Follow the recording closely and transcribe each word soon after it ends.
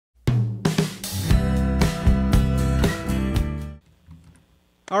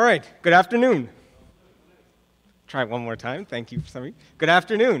All right, good afternoon. Try it one more time. Thank you, Sami. Good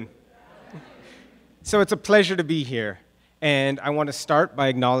afternoon. So it's a pleasure to be here, and I want to start by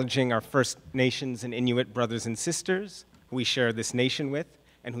acknowledging our First Nations and Inuit brothers and sisters who we share this nation with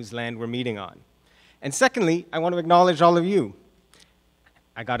and whose land we're meeting on. And secondly, I want to acknowledge all of you.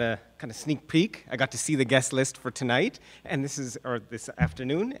 I got a kind of sneak peek. I got to see the guest list for tonight, and this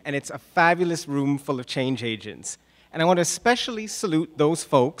afternoon, and it's a fabulous room full of change agents. And I want to especially salute those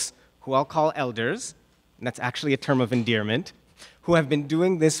folks who I'll call elders, and that's actually a term of endearment, who have been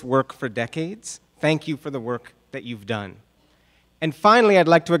doing this work for decades. Thank you for the work that you've done. And finally, I'd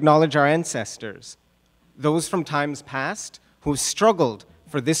like to acknowledge our ancestors, those from times past who have struggled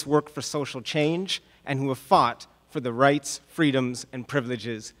for this work for social change and who have fought for the rights, freedoms, and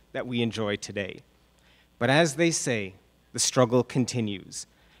privileges that we enjoy today. But as they say, the struggle continues.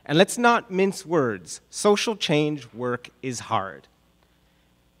 And let's not mince words. Social change work is hard.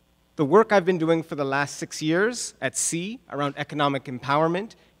 The work I've been doing for the last 6 years at CEE around economic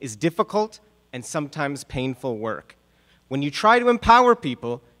empowerment is difficult and sometimes painful work. When you try to empower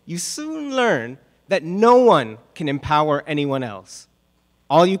people, you soon learn that no one can empower anyone else.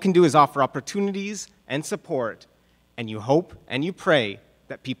 All you can do is offer opportunities and support, and you hope and you pray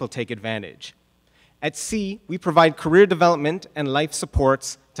that people take advantage. At CEE, we provide career development and life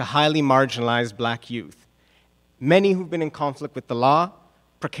supports to highly marginalized Black youth, many who've been in conflict with the law,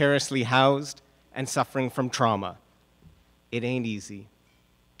 precariously housed, and suffering from trauma. It ain't easy,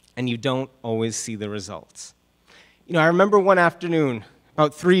 and you don't always see the results. You know, I remember one afternoon,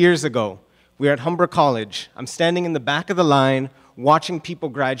 about 3 years ago, we were at Humber College. I'm standing in the back of the line watching people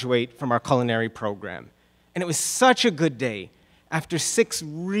graduate from our culinary program. And it was such a good day after 6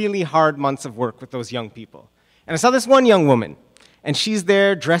 really hard months of work with those young people. And I saw this one young woman, and she's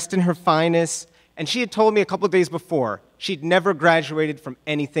there dressed in her finest, and she had told me a couple of days before she'd never graduated from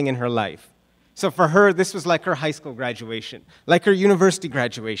anything in her life. So for her, this was like her high school graduation, like her university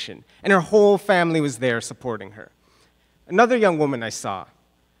graduation, and her whole family was there supporting her. Another young woman I saw,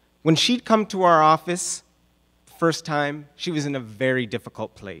 when she'd come to our office the first time, she was in a very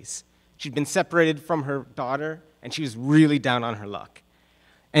difficult place. She'd been separated from her daughter, and she was really down on her luck.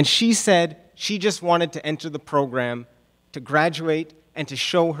 And she said she just wanted to enter the program to graduate and to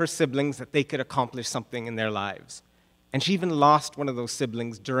show her siblings that they could accomplish something in their lives. And she even lost one of those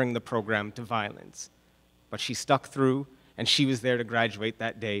siblings during the program to violence. But she stuck through, and she was there to graduate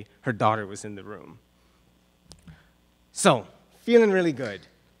that day. Her daughter was in the room. So, feeling really good.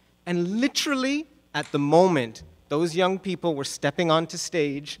 And literally, at the moment those young people were stepping onto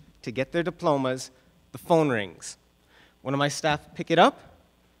stage to get their diplomas, the phone rings. One of my staff pick it up,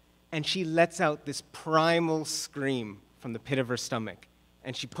 and she lets out this primal scream from the pit of her stomach,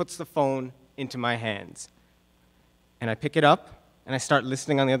 and she puts the phone into my hands. And I pick it up, and I start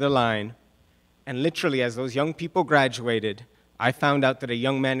listening on the other line, and literally, as those young people graduated, I found out that a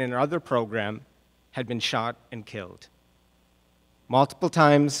young man in our other program had been shot and killed. Multiple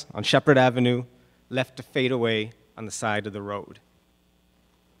times on Shepherd Avenue, left to fade away on the side of the road.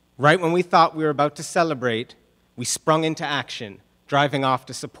 Right when we thought we were about to celebrate, we sprung into action, driving off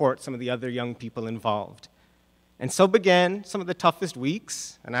to support some of the other young people involved. And so began some of the toughest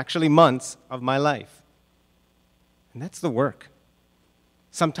weeks, and actually months, of my life. And that's the work.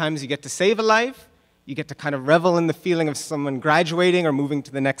 Sometimes you get to save a life, you get to kind of revel in the feeling of someone graduating or moving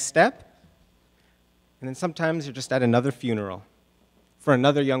to the next step, and then sometimes you're just at another funeral for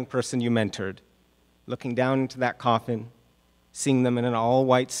another young person you mentored, looking down into that coffin, seeing them in an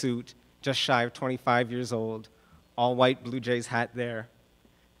all-white suit, just shy of 25 years old, all-white Blue Jays hat there,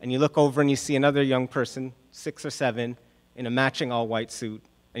 and you look over and you see another young person, 6 or 7, in a matching all-white suit,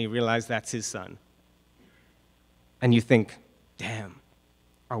 and you realize that's his son. And you think, damn,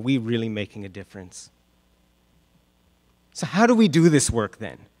 are we really making a difference? So how do we do this work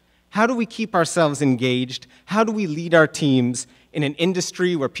then? How do we keep ourselves engaged? How do we lead our teams in an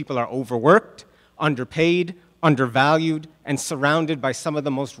industry where people are overworked, underpaid, undervalued, and surrounded by some of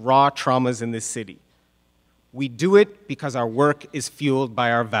the most raw traumas in this city? We do it because our work is fueled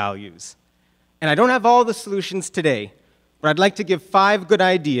by our values. And I don't have all the solutions today, but I'd like to give 5 good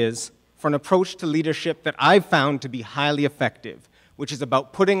ideas for an approach to leadership that I've found to be highly effective, which is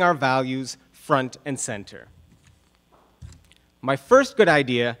about putting our values front and center. My first good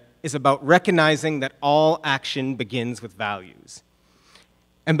idea is about recognizing that all action begins with values.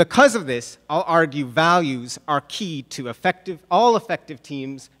 And because of this, I'll argue values are key to all effective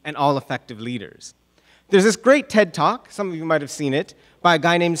teams and all effective leaders. There's this great TED Talk, some of you might have seen it, by a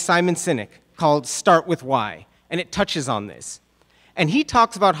guy named Simon Sinek called Start With Why, and it touches on this. And he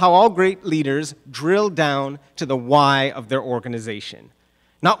talks about how all great leaders drill down to the why of their organization.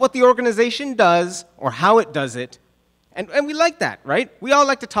 Not what the organization does or how it does it. And we like that, right? We all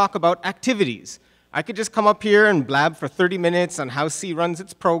like to talk about activities. I could just come up here and blab for 30 minutes on how CEE runs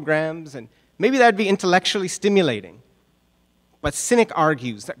its programs, and maybe that'd be intellectually stimulating. But Sinek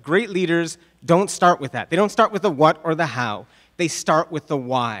argues that great leaders don't start with that. They don't start with the what or the how. They start with the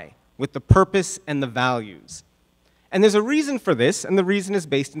why, with the purpose and the values. And there's a reason for this, and the reason is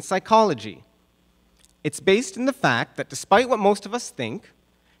based in psychology. It's based in the fact that despite what most of us think,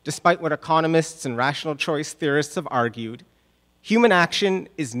 despite what economists and rational choice theorists have argued, human action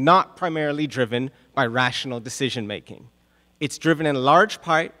is not primarily driven by rational decision-making. It's driven in large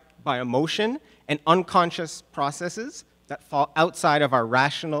part by emotion and unconscious processes that fall outside of our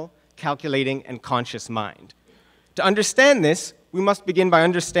rational, calculating, and conscious mind. To understand this, we must begin by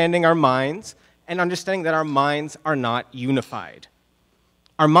understanding our minds and understanding that our minds are not unified.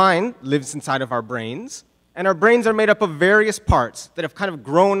 Our mind lives inside of our brains, and our brains are made up of various parts that have kind of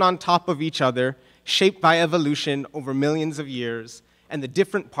grown on top of each other, shaped by evolution over millions of years, and the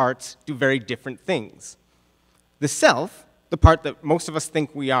different parts do very different things. The self, the part that most of us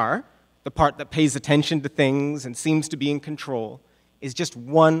think we are, the part that pays attention to things and seems to be in control, is just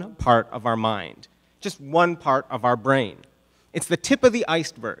one part of our mind, just one part of our brain. It's the tip of the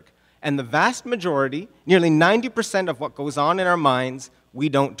iceberg, and the vast majority, nearly 90% of what goes on in our minds, we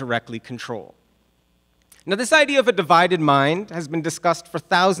don't directly control. Now, this idea of a divided mind has been discussed for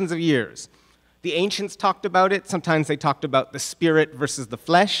thousands of years. The ancients talked about it. Sometimes they talked about the spirit versus the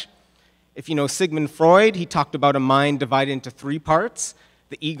flesh. If you know Sigmund Freud, he talked about a mind divided into three parts: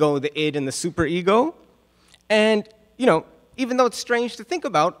 the ego, the id, and the superego. And, even though it's strange to think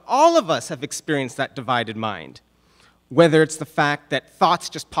about, all of us have experienced that divided mind. Whether it's the fact that thoughts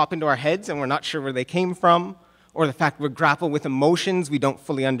just pop into our heads and we're not sure where they came from, or the fact we grapple with emotions we don't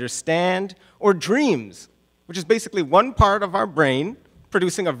fully understand, or dreams, which is basically one part of our brain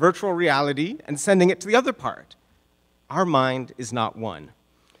producing a virtual reality and sending it to the other part. Our mind is not one.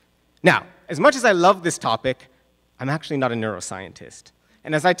 Now, as much as I love this topic, I'm actually not a neuroscientist.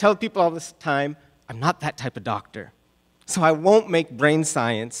 And as I tell people all this time, I'm not that type of doctor. So I won't make brain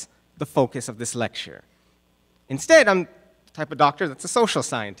science the focus of this lecture. Instead, I'm the type of doctor that's a social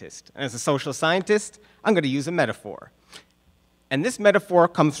scientist. And as a social scientist, I'm going to use a metaphor. And this metaphor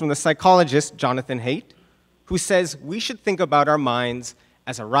comes from the psychologist Jonathan Haidt, who says we should think about our minds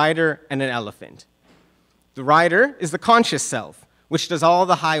as a rider and an elephant. The rider is the conscious self, which does all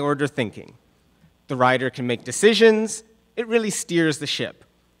the high-order thinking. The rider can make decisions. It really steers the ship.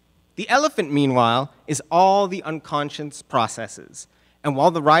 The elephant, meanwhile, is all the unconscious processes. And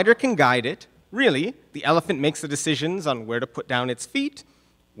while the rider can guide it, really, the elephant makes the decisions on where to put down its feet,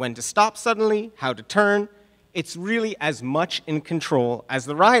 when to stop suddenly, how to turn. It's really as much in control as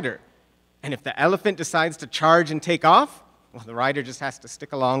the rider. And if the elephant decides to charge and take off, well, the rider just has to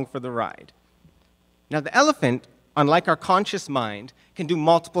stick along for the ride. Now, the elephant, unlike our conscious mind, can do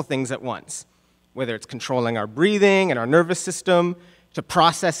multiple things at once, whether it's controlling our breathing and our nervous system, to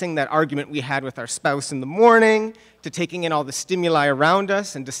processing that argument we had with our spouse in the morning, to taking in all the stimuli around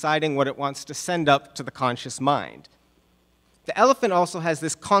us and deciding what it wants to send up to the conscious mind. The elephant also has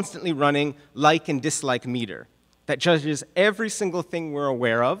this constantly running like and dislike meter that judges every single thing we're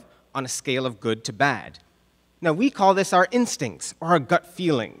aware of on a scale of good to bad. Now, we call this our instincts or our gut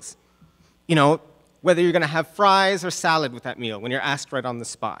feelings. Whether you're going to have fries or salad with that meal when you're asked right on the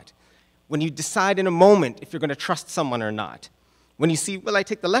spot. When you decide in a moment if you're going to trust someone or not. When you see, will I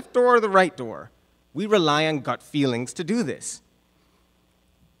take the left door or the right door? We rely on gut feelings to do this.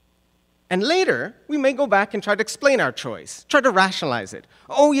 And later, we may go back and try to explain our choice, try to rationalize it.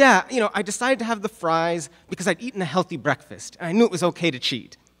 Oh yeah, I decided to have the fries because I'd eaten a healthy breakfast, and I knew it was okay to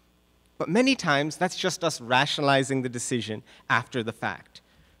cheat. But many times, that's just us rationalizing the decision after the fact.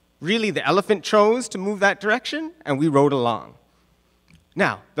 Really, the elephant chose to move that direction, and we rode along.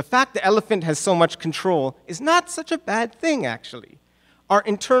 Now, the fact the elephant has so much control is not such a bad thing, actually. Our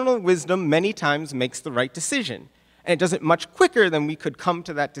internal wisdom many times makes the right decision, and it does it much quicker than we could come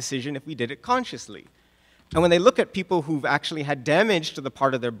to that decision if we did it consciously. And when they look at people who've actually had damage to the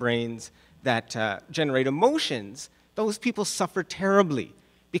part of their brains that generate emotions, those people suffer terribly,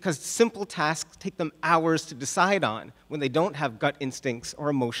 because simple tasks take them hours to decide on when they don't have gut instincts or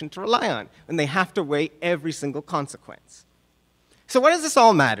emotion to rely on, when they have to weigh every single consequence. So why does this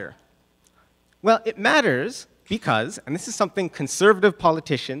all matter? Well, it matters because, and this is something conservative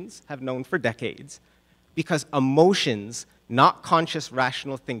politicians have known for decades, because emotions, not conscious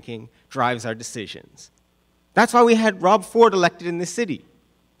rational thinking, drives our decisions. That's why we had Rob Ford elected in this city.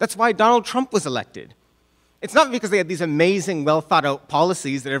 That's why Donald Trump was elected. It's not because they had these amazing, well-thought-out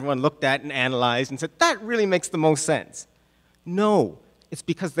policies that everyone looked at and analyzed and said, that really makes the most sense. No, It's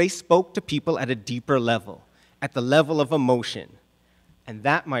because they spoke to people at a deeper level, at the level of emotion. And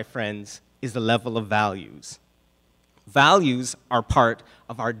that, my friends, is the level of values. Values are part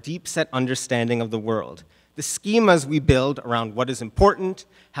of our deep-set understanding of the world, the schemas we build around what is important,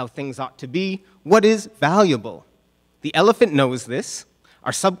 how things ought to be, what is valuable. The elephant knows this.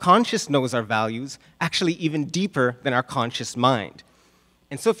 Our subconscious knows our values, actually even deeper than our conscious mind.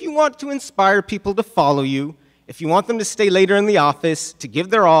 And so if you want to inspire people to follow you, if you want them to stay later in the office, to give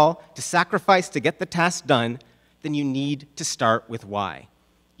their all, to sacrifice to get the task done, then you need to start with why.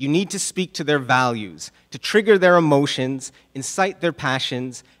 You need to speak to their values, to trigger their emotions, incite their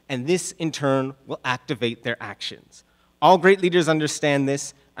passions, and this, in turn, will activate their actions. All great leaders understand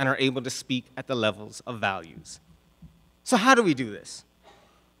this and are able to speak at the levels of values. So how do we do this?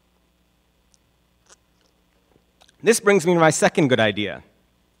 This brings me to my second good idea.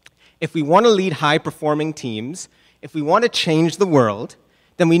 If we want to lead high-performing teams, if we want to change the world,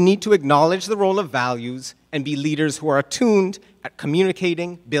 then we need to acknowledge the role of values and be leaders who are attuned at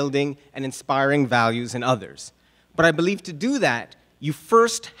communicating, building, and inspiring values in others. But I believe to do that, you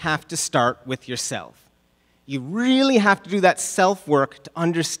first have to start with yourself. You really have to do that self-work to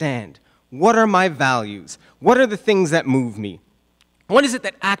understand, what are my values? What are the things that move me? What is it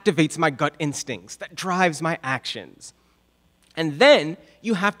that activates my gut instincts, that drives my actions? And then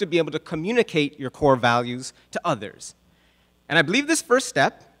you have to be able to communicate your core values to others. And I believe this first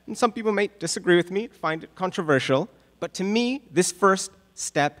step, and some people may disagree with me, find it controversial, but to me, this first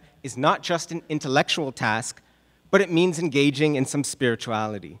step is not just an intellectual task, but it means engaging in some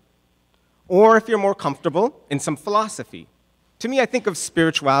spirituality. Or if you're more comfortable, in some philosophy. To me, I think of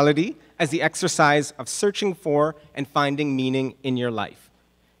spirituality as the exercise of searching for and finding meaning in your life.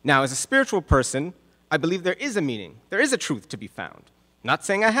 Now, as a spiritual person, I believe there is a meaning, there is a truth to be found. I'm not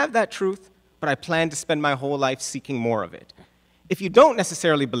saying I have that truth, but I plan to spend my whole life seeking more of it. If you don't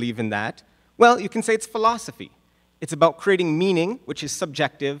necessarily believe in that, well, you can say it's philosophy. It's about creating meaning, which is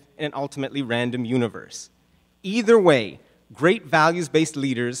subjective in an ultimately random universe. Either way, great values-based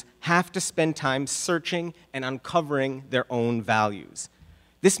leaders have to spend time searching and uncovering their own values.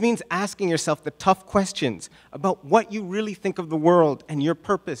 This means asking yourself the tough questions about what you really think of the world and your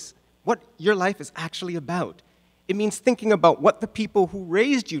purpose, what your life is actually about. It means thinking about what the people who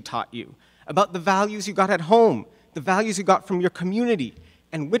raised you taught you, about the values you got at home, the values you got from your community,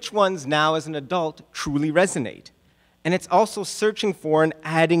 and which ones now as an adult truly resonate. And it's also searching for and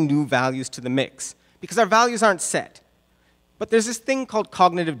adding new values to the mix, because our values aren't set. But there's this thing called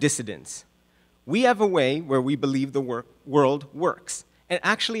cognitive dissonance. We have a way where we believe the world works, and it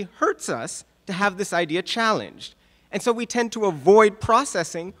actually hurts us to have this idea challenged. And so we tend to avoid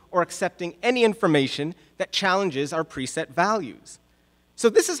processing or accepting any information that challenges our preset values. So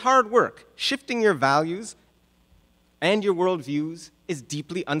this is hard work. Shifting your values and your worldviews is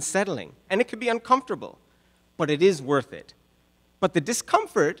deeply unsettling, and it can be uncomfortable, but it is worth it. But the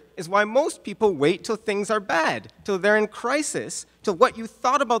discomfort is why most people wait till things are bad, till they're in crisis, till what you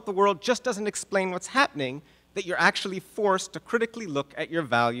thought about the world just doesn't explain what's happening, that you're actually forced to critically look at your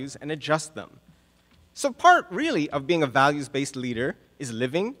values and adjust them. So part, really, of being a values-based leader is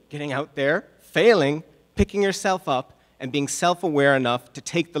living, getting out there, failing, picking yourself up, and being self-aware enough to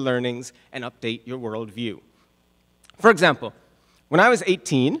take the learnings and update your worldview. For example, when I was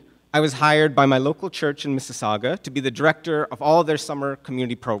 18, I was hired by my local church in Mississauga to be the director of all their summer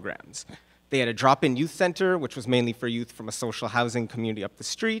community programs. They had a drop-in youth center, which was mainly for youth from a social housing community up the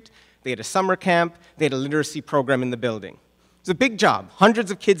street. They had a summer camp. They had a literacy program in the building. It was a big job,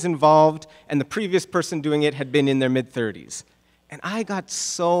 hundreds of kids involved, and the previous person doing it had been in their mid-30s. And I got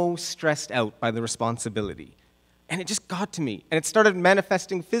so stressed out by the responsibility. And it just got to me, and it started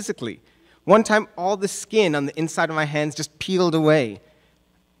manifesting physically. One time, all the skin on the inside of my hands just peeled away.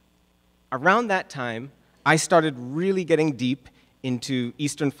 Around that time, I started really getting deep into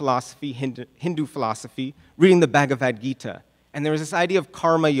Eastern philosophy, Hindu philosophy, reading the Bhagavad Gita. And there was this idea of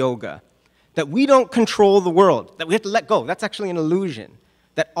karma yoga, that we don't control the world, that we have to let go. That's actually an illusion.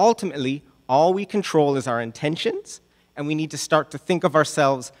 That ultimately, all we control is our intentions, and we need to start to think of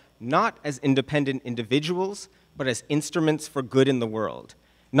ourselves not as independent individuals, but as instruments for good in the world.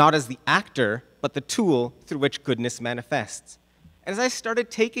 Not as the actor, but the tool through which goodness manifests. As I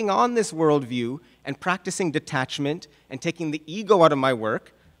started taking on this worldview and practicing detachment and taking the ego out of my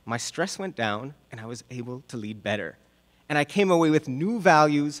work, my stress went down and I was able to lead better. And I came away with new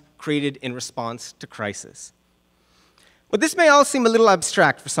values created in response to crisis. But this may all seem a little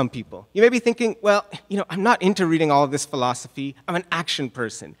abstract for some people. You may be thinking, well, I'm not into reading all of this philosophy. I'm an action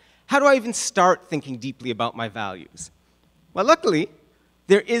person. How do I even start thinking deeply about my values? Well, luckily,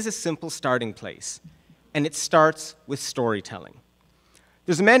 there is a simple starting place, and it starts with storytelling.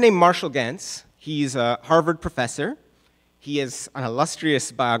 There's a man named Marshall Gantz. He's a Harvard professor. He has an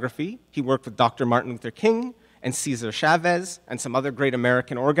illustrious biography. He worked with Dr. Martin Luther King and Cesar Chavez and some other great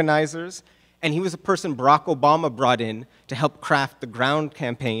American organizers. And he was a person Barack Obama brought in to help craft the ground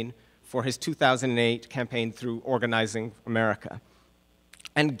campaign for his 2008 campaign through Organizing America.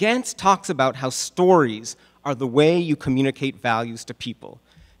 And Gantz talks about how stories are the way you communicate values to people.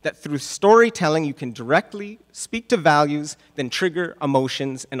 That through storytelling, you can directly speak to values, then trigger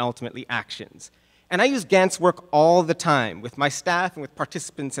emotions and ultimately actions. And I use Gantz's work all the time with my staff and with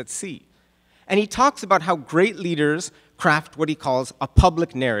participants at CEE. And he talks about how great leaders craft what he calls a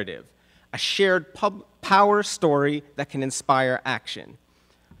public narrative, a shared power story that can inspire action.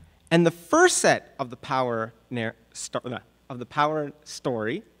 And the first set of the power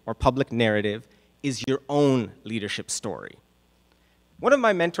story, or public narrative, is your own leadership story. One of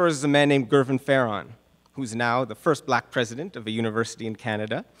my mentors is a man named Gervin Farron, who's now the first black president of a university in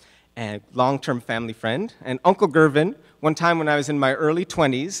Canada, and long-term family friend. And Uncle Gervin, one time when I was in my early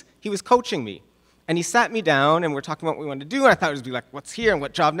 20s, he was coaching me. And he sat me down, and we're talking about what we wanted to do, and I thought it would be like, what's here and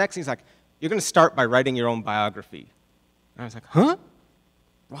what job next? And he's like, you're going to start by writing your own biography. And I was like, huh?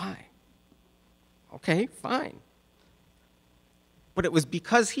 Why? Okay, fine. But it was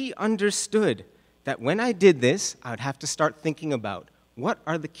because he understood that when I did this, I would have to start thinking about what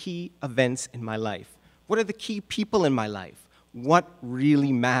are the key events in my life? What are the key people in my life? What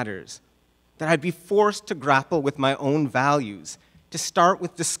really matters? That I'd be forced to grapple with my own values, to start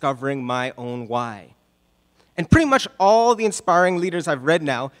with discovering my own why. And pretty much all the inspiring leaders I've read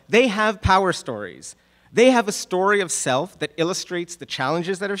now, they have power stories. They have a story of self that illustrates the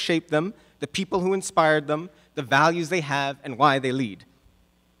challenges that have shaped them, the people who inspired them, the values they have, and why they lead.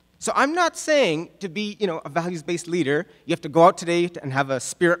 So I'm not saying to be, a values-based leader, you have to go out today and have a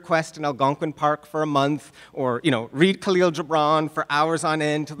spirit quest in Algonquin Park for a month, or, read Khalil Gibran for hours on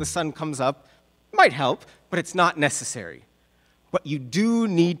end till the sun comes up. Might help, but it's not necessary. But you do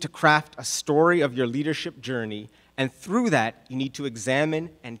need to craft a story of your leadership journey, and through that, you need to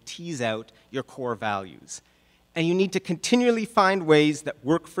examine and tease out your core values. And you need to continually find ways that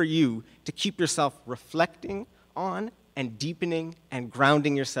work for you to keep yourself reflecting on and deepening and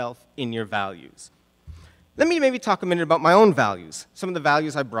grounding yourself in your values. Let me maybe talk a minute about my own values, some of the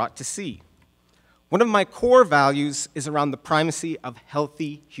values I brought to CEE. One of my core values is around the primacy of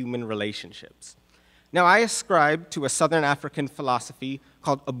healthy human relationships. Now, I ascribe to a Southern African philosophy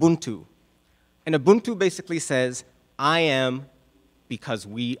called Ubuntu. And Ubuntu basically says, I am because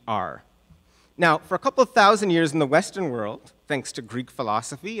we are. Now, for a couple of thousand years in the Western world, thanks to Greek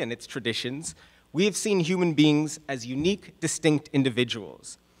philosophy and its traditions, we have seen human beings as unique, distinct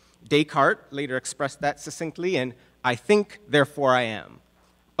individuals. Descartes later expressed that succinctly in, I think, therefore I am.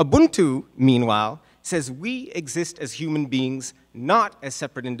 Ubuntu, meanwhile, says we exist as human beings not as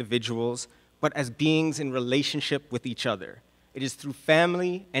separate individuals, but as beings in relationship with each other. It is through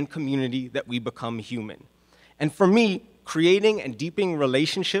family and community that we become human. And for me, creating and deepening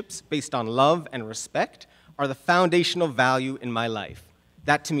relationships based on love and respect are the foundational value in my life.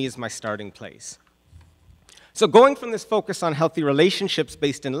 That, to me, is my starting place. So going from this focus on healthy relationships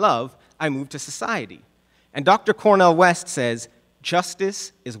based in love, I moved to society. And Dr. Cornel West says,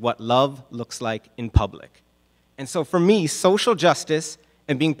 justice is what love looks like in public. And so for me, social justice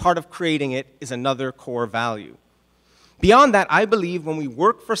and being part of creating it is another core value. Beyond that, I believe when we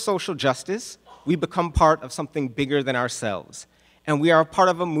work for social justice, we become part of something bigger than ourselves. And we are a part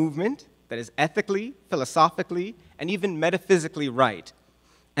of a movement that is ethically, philosophically, and even metaphysically right.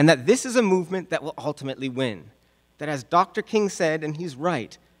 And that this is a movement that will ultimately win. That as Dr. King said, and he's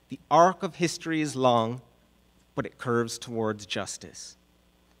right, the arc of history is long, but it curves towards justice.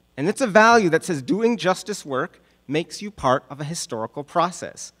 And it's a value that says doing justice work makes you part of a historical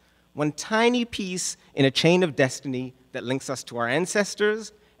process. One tiny piece in a chain of destiny that links us to our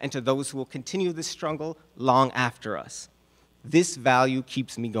ancestors and to those who will continue this struggle long after us. This value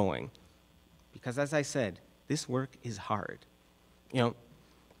keeps me going. Because as I said, this work is hard.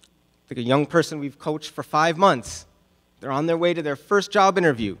 Like a young person we've coached for 5 months. They're on their way to their first job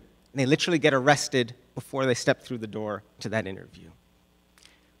interview, and they literally get arrested before they step through the door to that interview.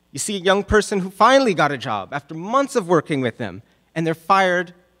 You see a young person who finally got a job after months of working with them, and they're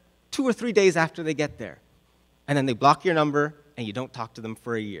fired 2 or 3 days after they get there. And then they block your number, and you don't talk to them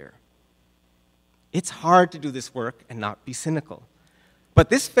for a year. It's hard to do this work and not be cynical. But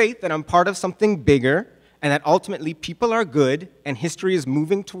this faith that I'm part of something bigger, and that ultimately people are good and history is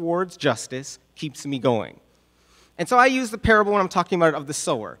moving towards justice keeps me going. And so I use the parable when I'm talking about it of the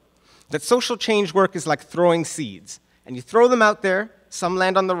sower, that social change work is like throwing seeds. And you throw them out there, some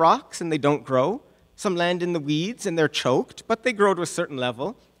land on the rocks and they don't grow, Some land in the weeds and they're choked, but they grow to a certain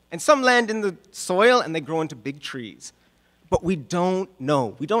level. And some land in the soil and they grow into big trees. But we don't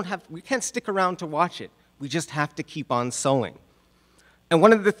know. We can't stick around to watch it. We just have to keep on sowing. And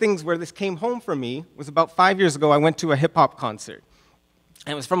one of the things where this came home for me was about 5 years ago, I went to a hip-hop concert.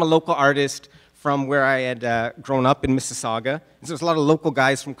 And it was from a local artist from where I had grown up in Mississauga. And so there was a lot of local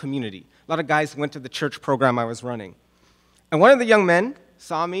guys from community, a lot of guys who went to the church program I was running. And one of the young men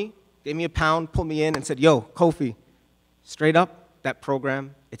saw me, gave me a pound, pulled me in, and said, "Yo, Kofi, straight up, that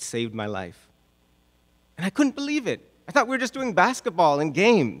program, it saved my life." And I couldn't believe it. I thought we were just doing basketball and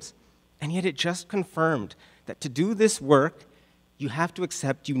games. And yet it just confirmed that to do this work, you have to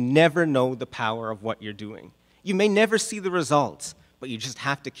accept you never know the power of what you're doing. You may never see the results, but you just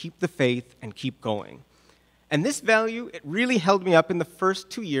have to keep the faith and keep going. And this value, it really held me up in the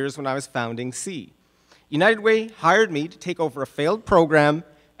first 2 years when I was founding CEE. United Way hired me to take over a failed program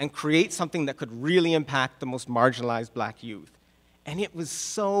and create something that could really impact the most marginalized black youth. And it was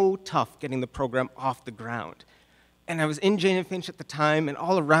so tough getting the program off the ground. And I was in Jane and Finch at the time, and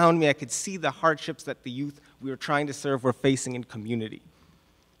all around me I could see the hardships that the youth we were trying to serve were facing in community.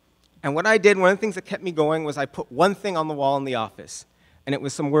 And what I did, one of the things that kept me going was I put one thing on the wall in the office, and it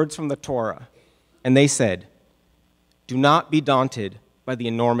was some words from the Torah. And they said, "Do not be daunted by the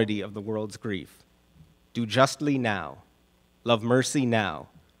enormity of the world's grief. Do justly now, love mercy now,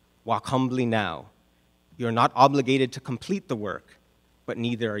 walk humbly now. You are not obligated to complete the work, but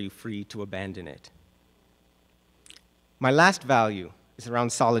neither are you free to abandon it." My last value is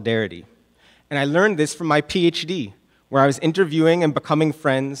around solidarity. And I learned this from my PhD, where I was interviewing and becoming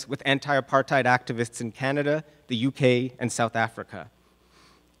friends with anti-apartheid activists in Canada, the UK, and South Africa.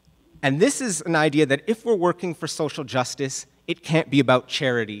 And this is an idea that if we're working for social justice, it can't be about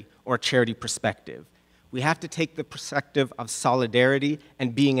charity or a charity perspective. We have to take the perspective of solidarity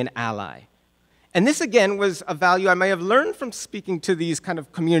and being an ally. And this, again, was a value I may have learned from speaking to these kind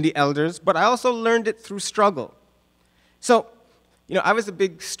of community elders, but I also learned it through struggle. So, I was a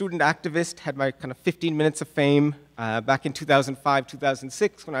big student activist, had my kind of 15 minutes of fame back in 2005,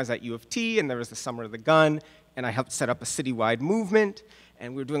 2006, when I was at U of T, and there was the Summer of the Gun, and I helped set up a citywide movement,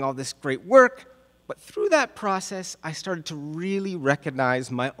 and we were doing all this great work. But through that process, I started to really recognize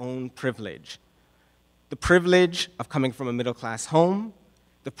my own privilege. The privilege of coming from a middle-class home,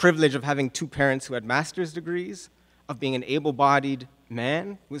 the privilege of having two parents who had master's degrees, of being an able-bodied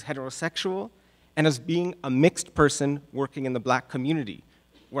man who was heterosexual, and as being a mixed person working in the black community,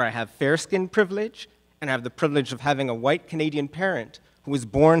 where I have fair-skin privilege, and I have the privilege of having a white Canadian parent who was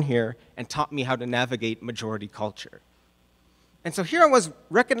born here and taught me how to navigate majority culture. And so here I was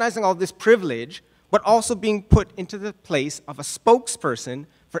recognizing all this privilege, but also being put into the place of a spokesperson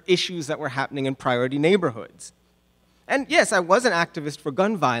for issues that were happening in priority neighborhoods. And yes, I was an activist for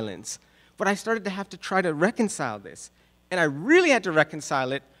gun violence, but I started to have to try to reconcile this. And I really had to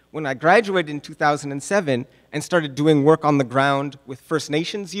reconcile it when I graduated in 2007 and started doing work on the ground with First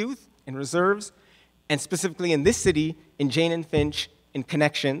Nations youth in reserves, and specifically in this city, in Jane and Finch, in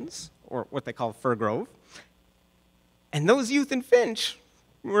Connections, or what they call Fir Grove. And those youth in Finch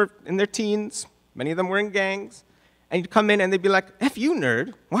were in their teens, many of them were in gangs, and you'd come in and they'd be like, "F you,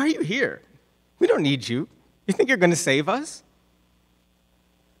 nerd, why are you here? We don't need you. You think you're going to save us?"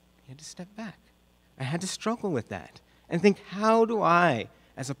 I had to step back. I had to struggle with that and think, how do I,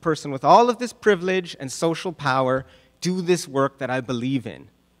 as a person with all of this privilege and social power, do this work that I believe in?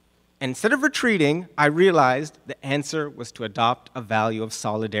 And instead of retreating, I realized the answer was to adopt a value of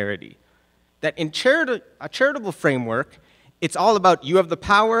solidarity. That in a charitable framework, it's all about you have the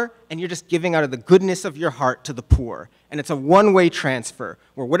power and you're just giving out of the goodness of your heart to the poor. And it's a one-way transfer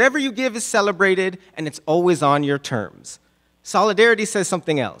where whatever you give is celebrated and it's always on your terms. Solidarity says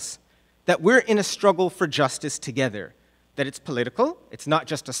something else, that we're in a struggle for justice together, that it's political, it's not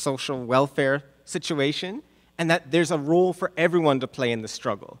just a social welfare situation, and that there's a role for everyone to play in the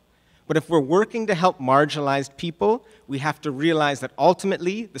struggle. But if we're working to help marginalized people, we have to realize that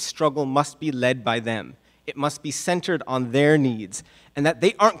ultimately the struggle must be led by them. It must be centered on their needs, and that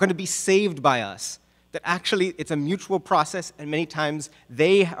they aren't going to be saved by us. That actually it's a mutual process, and many times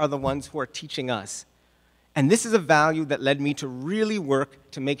they are the ones who are teaching us. And this is a value that led me to really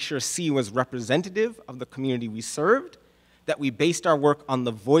work to make sure CEE was representative of the community we served, that we based our work on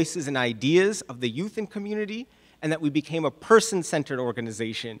the voices and ideas of the youth and community, and that we became a person-centered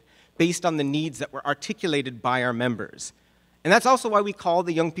organization based on the needs that were articulated by our members. And that's also why we call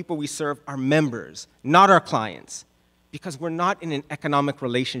the young people we serve our members, not our clients, because we're not in an economic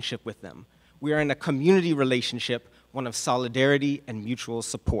relationship with them. We are in a community relationship, one of solidarity and mutual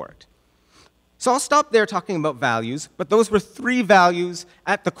support. So I'll stop there talking about values, but those were 3 values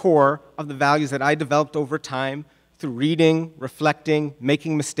at the core of the values that I developed over time through reading, reflecting,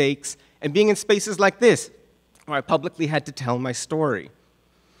 making mistakes, and being in spaces like this, where I publicly had to tell my story.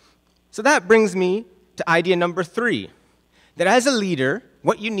 So that brings me to idea number 3, that as a leader,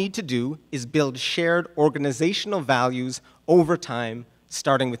 what you need to do is build shared organizational values over time,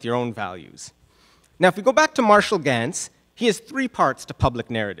 starting with your own values. Now, if we go back to Marshall Gantz, he has 3 parts to public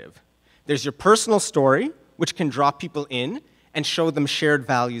narrative. There's your personal story, which can draw people in and show them shared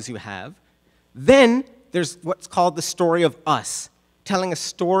values you have. Then there's what's called the story of us, telling a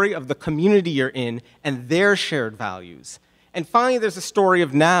story of the community you're in and their shared values. And finally, there's a story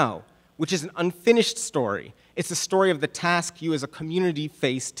of now, which is an unfinished story. It's a story of the task you as a community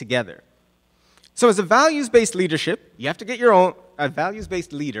face together. So as a values-based leadership, you have to get your own, a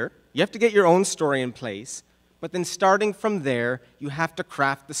values-based leader, you have to get your own story in place, but then starting from there, you have to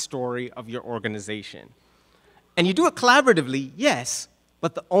craft the story of your organization. And you do it collaboratively, yes,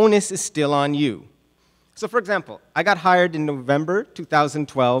 but the onus is still on you. So for example, I got hired in November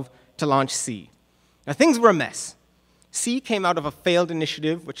 2012 to launch CEE. Now things were a mess. CEE came out of a failed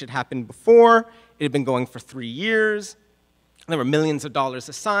initiative which had happened before. It had been going for 3 years. There were millions of dollars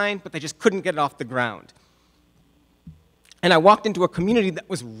assigned, but they just couldn't get it off the ground. And I walked into a community that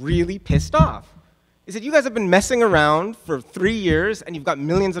was really pissed off. They said, you guys have been messing around for 3 years and you've got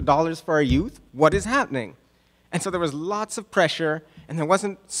millions of dollars for our youth. What is happening? And so there was lots of pressure and there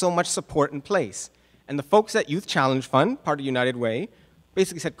wasn't so much support in place. And the folks at Youth Challenge Fund, part of United Way,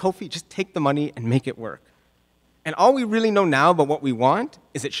 basically said, Kofi, just take the money and make it work. And all we really know now about what we want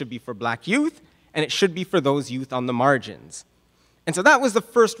is it should be for black youth and it should be for those youth on the margins. And so that was the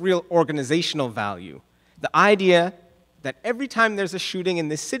first real organizational value. The idea that every time there's a shooting in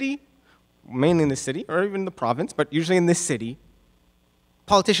this city, mainly in this city, or even the province, but usually in this city,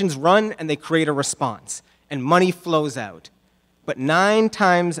 politicians run and they create a response, and money flows out. But 9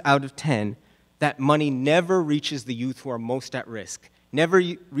 times out of 10, that money never reaches the youth who are most at risk, never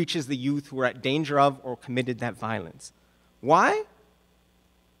reaches the youth who are at danger of or committed that violence. Why?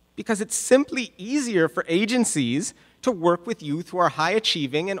 Because it's simply easier for agencies to work with youth who are high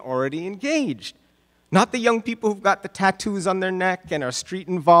achieving and already engaged. Not the young people who've got the tattoos on their neck and are street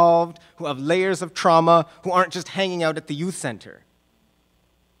involved, who have layers of trauma, who aren't just hanging out at the youth center.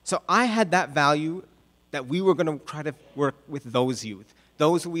 So I had that value that we were going to try to work with those youth,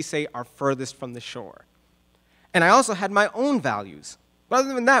 those who we say are furthest from the shore. And I also had my own values. But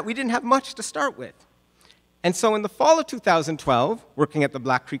other than that, we didn't have much to start with. And so in the fall of 2012, working at the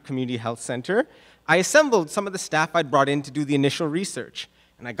Black Creek Community Health Center, I assembled some of the staff I'd brought in to do the initial research.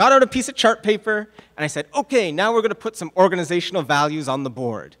 And I got out a piece of chart paper, and I said, okay, now we're going to put some organizational values on the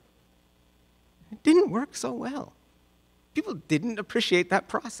board. It didn't work so well. People didn't appreciate that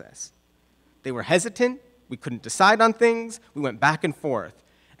process. They were hesitant. We couldn't decide on things. We went back and forth.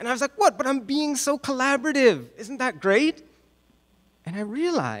 And I was like, what? But I'm being so collaborative. Isn't that great? And I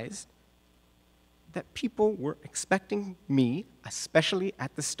realized that people were expecting me, especially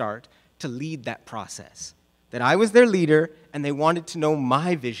at the start, to lead that process. That I was their leader, and they wanted to know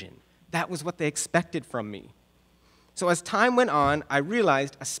my vision. That was what they expected from me. So as time went on, I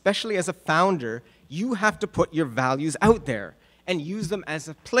realized, especially as a founder, you have to put your values out there and use them as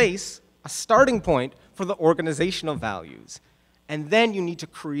a place, a starting point for the organizational values. And then you need to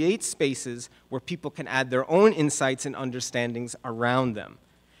create spaces where people can add their own insights and understandings around them.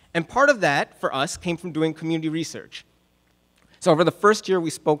 And part of that, for us, came from doing community research. So over the first year, we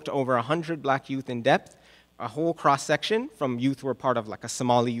spoke to over 100 black youth in depth, a whole cross-section from youth who were part of like a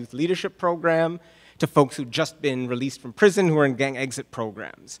Somali youth leadership program to folks who'd just been released from prison who were in gang exit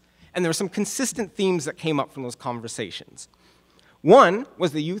programs. And there were some consistent themes that came up from those conversations. One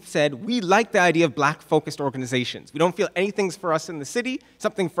was the youth said, we like the idea of black-focused organizations. We don't feel anything's for us in the city.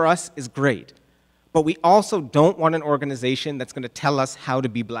 Something for us is great. But we also don't want an organization that's going to tell us how to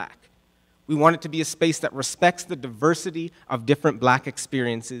be black. We want it to be a space that respects the diversity of different black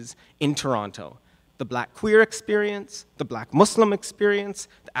experiences in Toronto. The black queer experience, the black Muslim experience,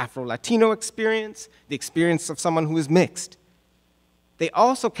 the Afro-Latino experience, the experience of someone who is mixed. They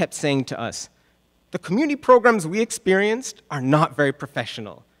also kept saying to us, the community programs we experienced are not very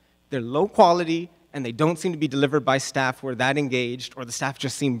professional. They're low quality, and they don't seem to be delivered by staff who are that engaged, or the staff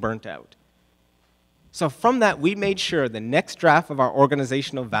just seem burnt out. So from that, we made sure the next draft of our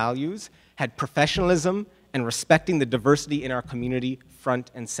organizational values had professionalism and respecting the diversity in our community front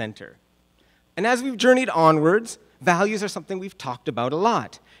and center. And as we've journeyed onwards, values are something we've talked about a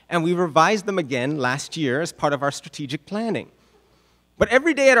lot, and we revised them again last year as part of our strategic planning. But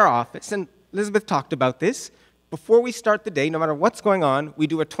every day at our office, and Elizabeth talked about this, before we start the day, no matter what's going on, we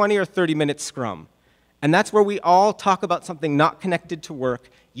do a 20 or 30-minute scrum. And that's where we all talk about something not connected to work,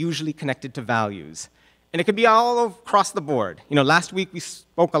 usually connected to values. And it could be all across the board. Last week we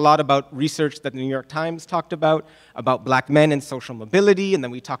spoke a lot about research that the New York Times talked about black men and social mobility, and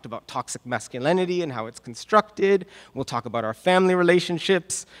then we talked about toxic masculinity and how it's constructed. We'll talk about our family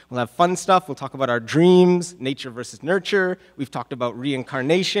relationships. We'll have fun stuff. We'll talk about our dreams, nature versus nurture. We've talked about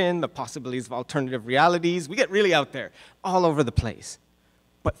reincarnation, the possibilities of alternative realities. We get really out there, all over the place.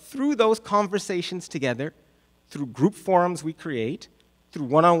 But through those conversations together, through group forums we create, through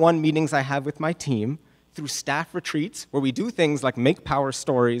one-on-one meetings I have with my team, through staff retreats, where we do things like make power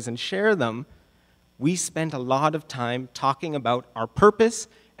stories and share them, we spend a lot of time talking about our purpose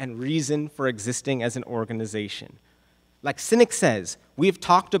and reason for existing as an organization. Like Cynic says, we have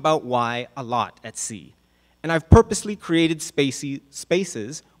talked about why a lot at CEE. And I've purposely created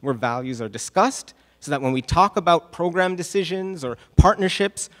spaces where values are discussed so that when we talk about program decisions or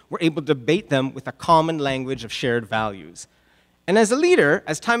partnerships, we're able to debate them with a common language of shared values. And as a leader,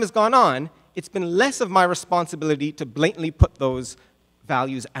 as time has gone on, it's been less of my responsibility to blatantly put those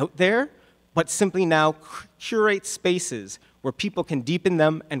values out there, but simply now curate spaces where people can deepen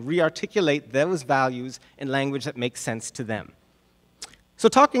them and re-articulate those values in language that makes sense to them. So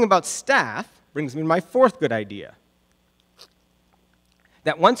talking about staff brings me to my fourth good idea.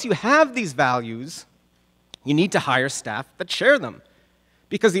 That once you have these values, you need to hire staff that share them.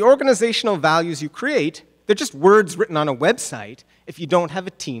 Because the organizational values you create, they're just words written on a website if you don't have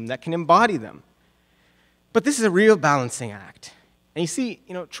a team that can embody them. But this is a real balancing act. And you see,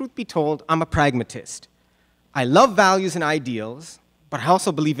 truth be told, I'm a pragmatist. I love values and ideals, but I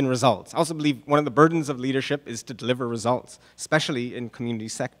also believe in results. I also believe one of the burdens of leadership is to deliver results, especially in community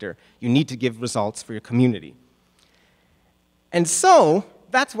sector. You need to give results for your community. And so,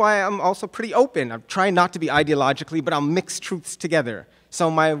 that's why I'm also pretty open. I'm trying not to be ideologically, but I'll mix truths together. So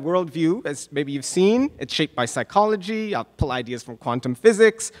my worldview, as maybe you've seen, it's shaped by psychology. I'll pull ideas from quantum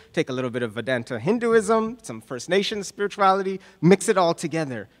physics, take a little bit of Vedanta Hinduism, some First Nations spirituality, mix it all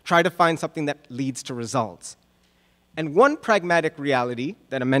together, try to find something that leads to results. And one pragmatic reality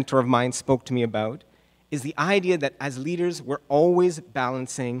that a mentor of mine spoke to me about is the idea that as leaders, we're always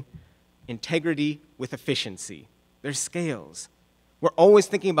balancing integrity with efficiency. There's scales. We're always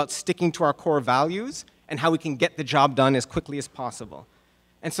thinking about sticking to our core values and how we can get the job done as quickly as possible.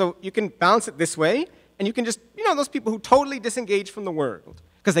 And so you can balance it this way, and you can just, those people who totally disengage from the world,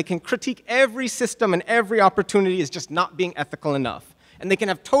 because they can critique every system and every opportunity as just not being ethical enough. And they can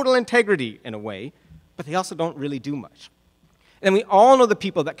have total integrity in a way, but they also don't really do much. And we all know the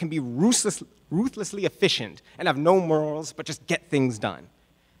people that can be ruthlessly efficient and have no morals, but just get things done.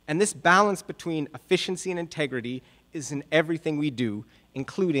 And this balance between efficiency and integrity is in everything we do,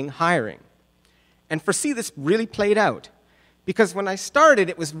 including hiring. And for CEE, this really played out. Because when I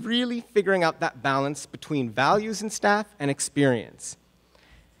started, it was really figuring out that balance between values in staff and experience.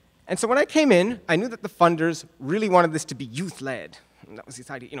 And so when I came in, I knew that the funders really wanted this to be youth-led. And that was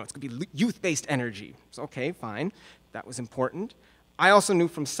this idea, it's going to be youth-based energy. So okay, fine. That was important. I also knew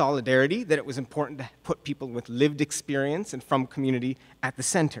from Solidarity that it was important to put people with lived experience and from community at the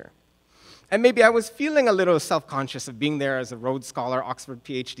center. And maybe I was feeling a little self-conscious of being there as a Rhodes Scholar, Oxford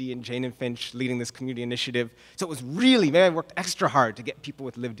PhD, and Jane and Finch leading this community initiative. So it was really, maybe I worked extra hard to get people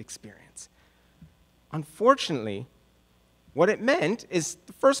with lived experience. Unfortunately, what it meant is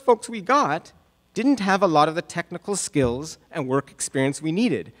the first folks we got didn't have a lot of the technical skills and work experience we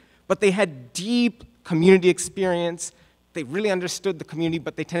needed, but they had deep community experience. They really understood the community,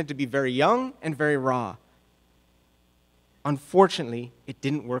 but they tended to be very young and very raw. Unfortunately, it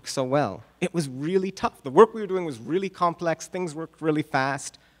didn't work so well. It was really tough. The work we were doing was really complex. Things worked really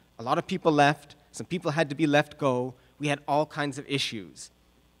fast. A lot of people left. Some people had to be let go. We had all kinds of issues.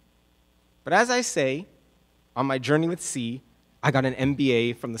 But as I say, on my journey with CEE, I got an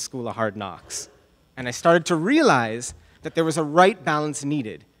MBA from the School of Hard Knocks. And I started to realize that there was a right balance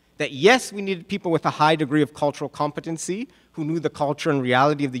needed. That yes, we needed people with a high degree of cultural competency who knew the culture and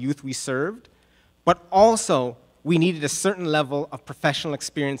reality of the youth we served, but also we needed a certain level of professional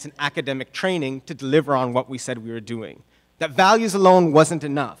experience and academic training to deliver on what we said we were doing. That values alone wasn't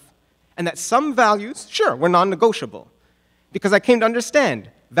enough. And that some values, sure, were non-negotiable. Because I came to understand,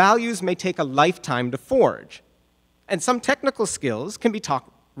 values may take a lifetime to forge. And some technical skills can be taught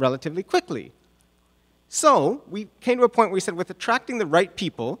relatively quickly. So we came to a point where we said, with attracting the right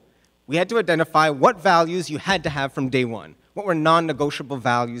people, we had to identify what values you had to have from day one. What were non-negotiable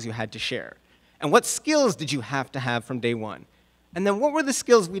values you had to share? And what skills did you have to have from day one? And then what were the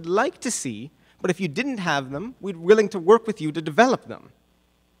skills we'd like to see, but if you didn't have them, we'd be willing to work with you to develop them.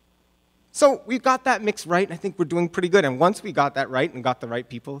 So we got that mix right, and I think we're doing pretty good. And once we got that right and got the right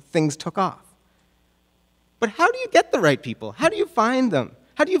people, things took off. But how do you get the right people? How do you find them?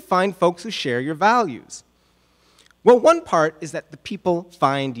 How do you find folks who share your values? Well, one part is that the people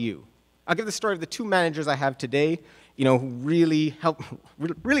find you. I'll give the story of the 2 managers I have today, who really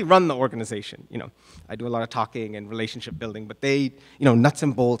really run the organization. I do a lot of talking and relationship building, but they, nuts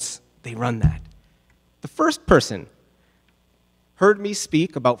and bolts, they run that. The first person heard me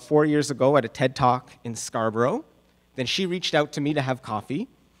speak about 4 years ago at a TED Talk in Scarborough. Then she reached out to me to have coffee.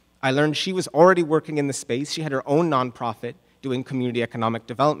 I learned she was already working in the space. She had her own nonprofit doing community economic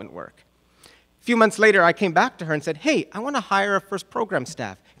development work. A few months later, I came back to her and said, hey, I want to hire a first program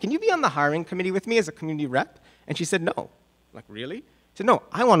staff. Can you be on the hiring committee with me as a community rep? And she said, no. I'm like, really? I said, no,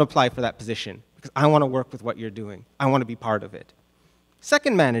 I want to apply for that position because I want to work with what you're doing. I want to be part of it.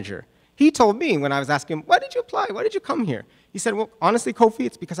 Second manager, he told me when I was asking him, why did you apply? Why did you come here? He said, well, honestly, Kofi,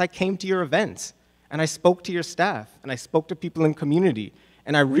 it's because I came to your events, and I spoke to your staff, and I spoke to people in community,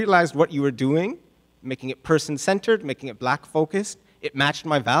 and I realized what you were doing, making it person-centered, making it black-focused. It matched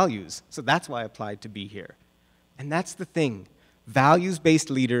my values, so that's why I applied to be here. And that's the thing. Values-based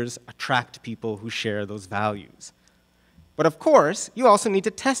leaders attract people who share those values. But of course, you also need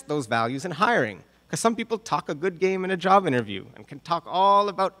to test those values in hiring, because some people talk a good game in a job interview and can talk all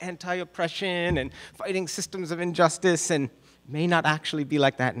about anti-oppression and fighting systems of injustice and may not actually be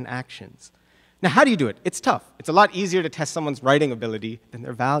like that in actions. Now, how do you do it? It's tough. It's a lot easier to test someone's writing ability than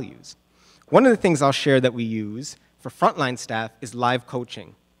their values. One of the things I'll share that we use for frontline staff is live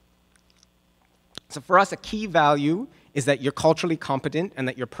coaching. So for us, a key value is that you're culturally competent and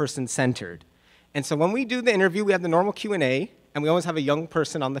that you're person-centered. And so when we do the interview, we have the normal Q&A, and we always have a young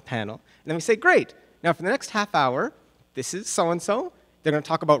person on the panel. And then we say, great, now for the next half hour, this is so-and-so. They're going to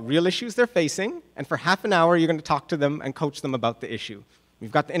talk about real issues they're facing, and for half an hour, you're going to talk to them and coach them about the issue.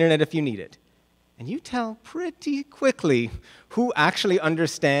 We've got the internet if you need it. And you tell pretty quickly who actually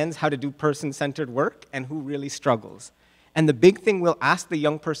understands how to do person-centered work and who really struggles. And the big thing we'll ask the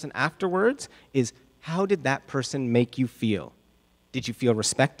young person afterwards is, how did that person make you feel? Did you feel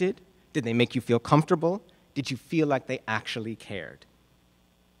respected? Did they make you feel comfortable? Did you feel like they actually cared?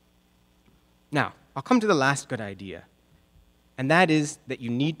 Now, I'll come to the last good idea, and that is that you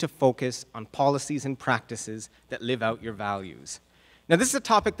need to focus on policies and practices that live out your values. Now, this is a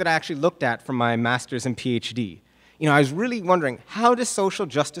topic that I actually looked at for my master's and PhD. I was really wondering, how do social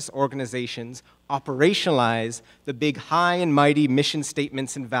justice organizations operationalize the big high and mighty mission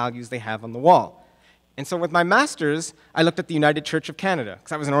statements and values they have on the wall? And so with my master's, I looked at the United Church of Canada,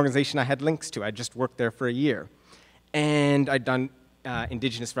 because that was an organization I had links to. I just worked there for a year. And I'd done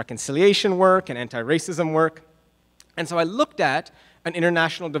Indigenous reconciliation work and anti-racism work. And so I looked at an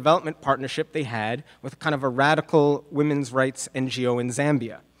international development partnership they had with kind of a radical women's rights NGO in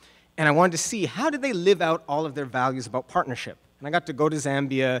Zambia. And I wanted to see, how did they live out all of their values about partnership? And I got to go to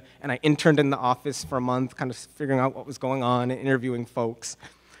Zambia, and I interned in the office for a month, kind of figuring out what was going on and interviewing folks.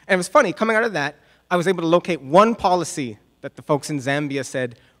 And it was funny, coming out of that, I was able to locate one policy that the folks in Zambia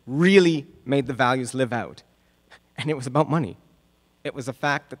said really made the values live out. And it was about money. It was the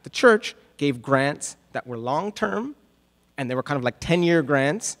fact that the church gave grants that were long-term, and they were kind of like 10-year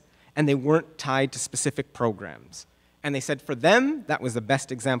grants, and they weren't tied to specific programs. And they said for them, that was the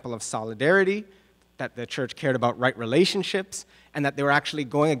best example of solidarity, that the church cared about right relationships, and that they were actually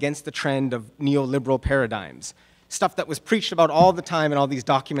going against the trend of neoliberal paradigms, stuff that was preached about all the time in all these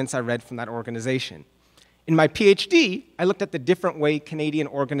documents I read from that organization. In my PhD, I looked at the different way Canadian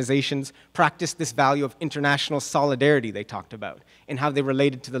organizations practiced this value of international solidarity they talked about, and how they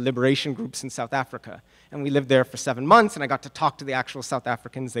related to the liberation groups in South Africa. And we lived there for 7 months, and I got to talk to the actual South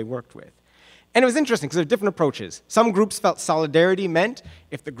Africans they worked with. And it was interesting, because there are different approaches. Some groups felt solidarity meant,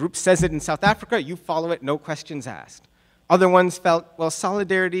 if the group says it in South Africa, you follow it, no questions asked. Other ones felt, well,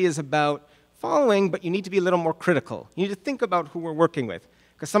 solidarity is about following, but you need to be a little more critical. You need to think about who we're working with.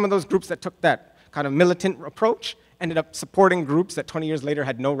 Because some of those groups that took that kind of militant approach ended up supporting groups that 20 years later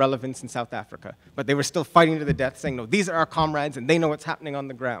had no relevance in South Africa. But they were still fighting to the death, saying, no, these are our comrades, and they know what's happening on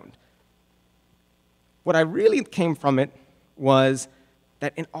the ground. What I really came from it was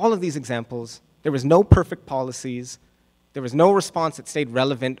that in all of these examples, there was no perfect policies, there was no response that stayed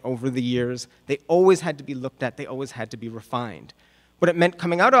relevant over the years. They always had to be looked at, they always had to be refined. What it meant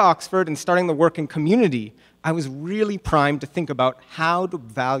coming out of Oxford and starting the work in community, I was really primed to think about how do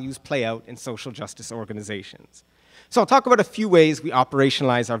values play out in social justice organizations. So I'll talk about a few ways we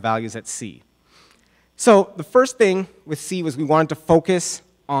operationalize our values at CEE. So the first thing with CEE was we wanted to focus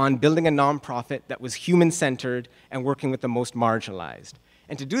on building a nonprofit that was human-centered and working with the most marginalized.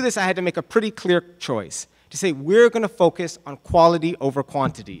 And to do this, I had to make a pretty clear choice to say we're going to focus on quality over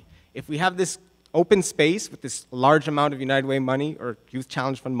quantity. If we have this open space with this large amount of United Way money or Youth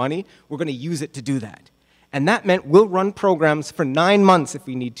Challenge Fund money, we're going to use it to do that. And that meant we'll run programs for 9 months if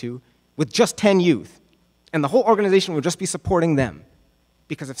we need to with just 10 youth. And the whole organization will just be supporting them.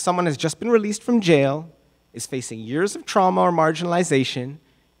 Because if someone has just been released from jail, is facing years of trauma or marginalization,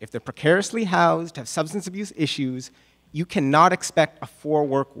 if they're precariously housed, have substance abuse issues, you cannot expect a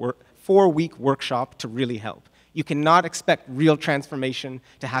 4-week workshop to really help. You cannot expect real transformation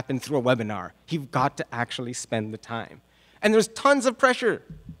to happen through a webinar. You've got to actually spend the time. And there's tons of pressure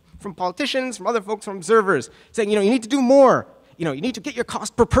from politicians, from other folks, from observers, saying, you need to do more. You need to get your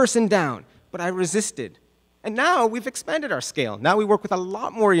cost per person down. But I resisted. And now we've expanded our scale. Now we work with a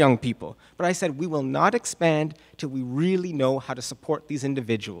lot more young people. But I said, we will not expand till we really know how to support these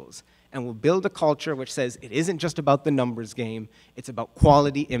individuals. And we'll build a culture which says it isn't just about the numbers game, it's about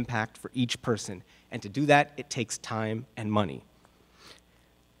quality impact for each person. And to do that, it takes time and money.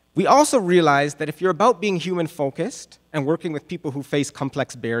 We also realized that if you're about being human-focused and working with people who face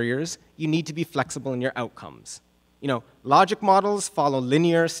complex barriers, you need to be flexible in your outcomes. Logic models follow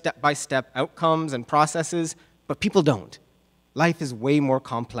linear, step-by-step outcomes and processes, but people don't. Life is way more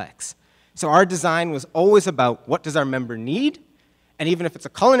complex. So our design was always about what does our member need, and even if it's a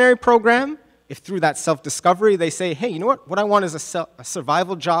culinary program, if through that self-discovery they say, hey, you know what I want is a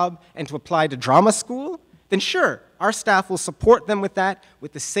survival job and to apply to drama school, then sure, our staff will support them with that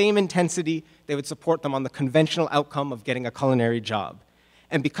with the same intensity they would support them on the conventional outcome of getting a culinary job.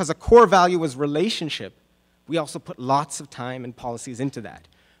 And because a core value was relationship, we also put lots of time and policies into that.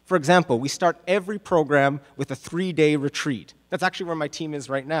 For example, we start every program with a 3-day retreat. That's actually where my team is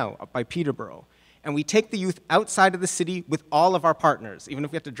right now, up by Peterborough. And we take the youth outside of the city with all of our partners, even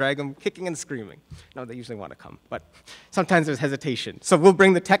if we have to drag them kicking and screaming. No, they usually want to come, but sometimes there's hesitation. So we'll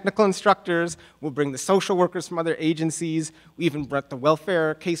bring the technical instructors, we'll bring the social workers from other agencies, we even brought the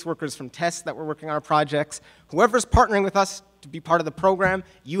welfare caseworkers from TESS that were working on our projects. Whoever's partnering with us to be part of the program,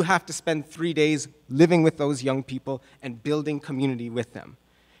 you have to spend 3 days living with those young people and building community with them.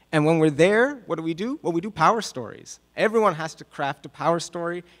 And when we're there, what do? Well, we do power stories. Everyone has to craft a power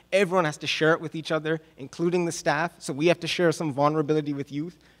story. Everyone has to share it with each other, including the staff. So we have to share some vulnerability with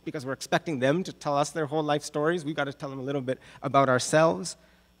youth because we're expecting them to tell us their whole life stories. We've got to tell them a little bit about ourselves.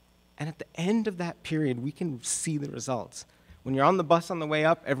 And at the end of that period, we can see the results. When you're on the bus on the way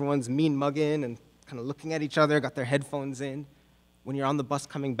up, everyone's mean mugging and kind of looking at each other, got their headphones in. When you're on the bus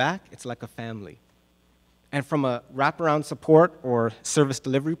coming back, it's like a family. And from a wraparound support or service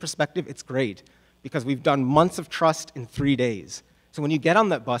delivery perspective, it's great because we've done months of trust in 3 days. So when you get on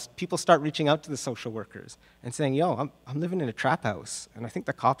that bus, people start reaching out to the social workers and saying, yo, I'm living in a trap house, and I think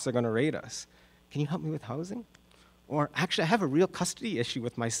the cops are going to raid us. Can you help me with housing? Or actually, I have a real custody issue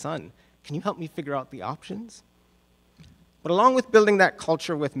with my son. Can you help me figure out the options? But along with building that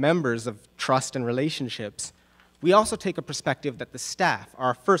culture with members of trust and relationships, we also take a perspective that the staff are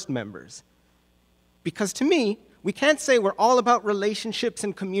our first members. Because to me, we can't say we're all about relationships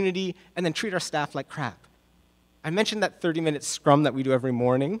and community and then treat our staff like crap. I mentioned that 30-minute scrum that we do every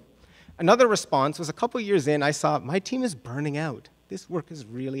morning. Another response was a couple years in, I saw my team is burning out. This work is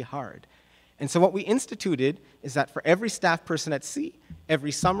really hard. And so what we instituted is that for every staff person at CEE,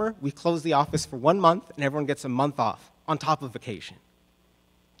 every summer, we close the office for 1 month and everyone gets a month off on top of vacation.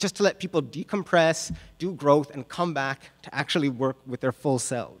 Just to let people decompress, do growth, and come back to actually work with their full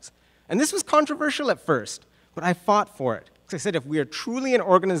selves. And this was controversial at first, but I fought for it. Because I said if we are truly an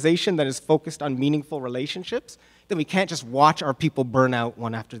organization that is focused on meaningful relationships, then we can't just watch our people burn out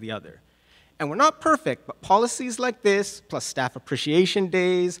one after the other. And we're not perfect, but policies like this, plus staff appreciation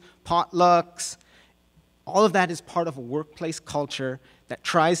days, potlucks, all of that is part of a workplace culture that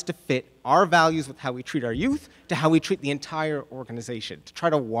tries to fit our values with how we treat our youth to how we treat the entire organization, to try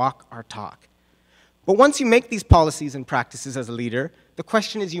to walk our talk. But once you make these policies and practices as a leader, the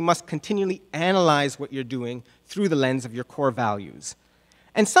question is you must continually analyze what you're doing through the lens of your core values.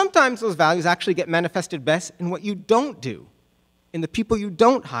 And sometimes those values actually get manifested best in what you don't do, in the people you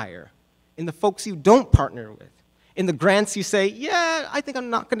don't hire, in the folks you don't partner with, in the grants you say, yeah, I think I'm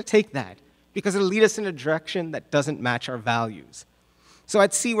not going to take that, because it'll lead us in a direction that doesn't match our values. So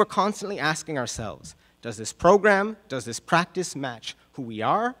at CEE, we're constantly asking ourselves, does this program, does this practice match who we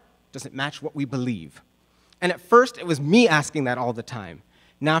are? Does it match what we believe? And at first, it was me asking that all the time.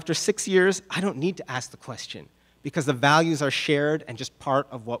 Now, after 6 years, I don't need to ask the question because the values are shared and just part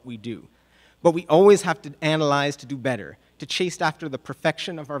of what we do. But we always have to analyze to do better, to chase after the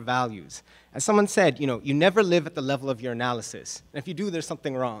perfection of our values. As someone said, you never live at the level of your analysis. And if you do, there's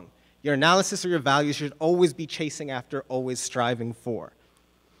something wrong. Your analysis or your values should always be chasing after, always striving for.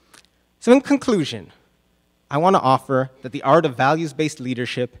 So in conclusion, I want to offer that the art of values-based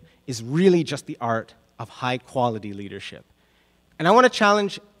leadership is really just the art of high-quality leadership. And I want to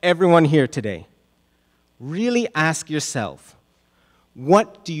challenge everyone here today. Really ask yourself,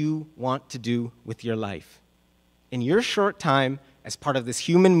 what do you want to do with your life? In your short time as part of this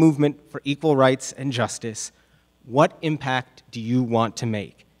human movement for equal rights and justice, what impact do you want to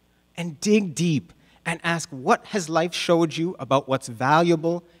make? And dig deep and ask, what has life showed you about what's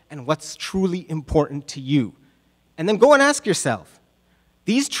valuable and what's truly important to you? And then go and ask yourself,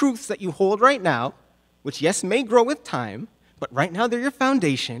 these truths that you hold right now, which yes, may grow with time, but right now they're your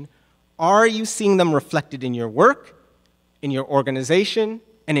foundation, are you seeing them reflected in your work, in your organization,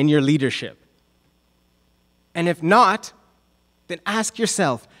 and in your leadership? And if not, then ask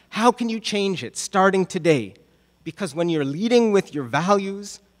yourself, how can you change it starting today? Because when you're leading with your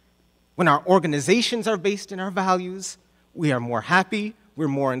values, when our organizations are based in our values, we are more happy, we're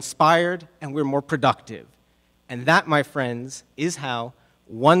more inspired, and we're more productive. And that, my friends, is how,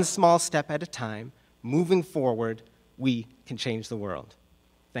 one small step at a time, moving forward, we can change the world.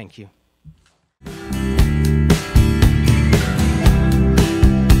 Thank you.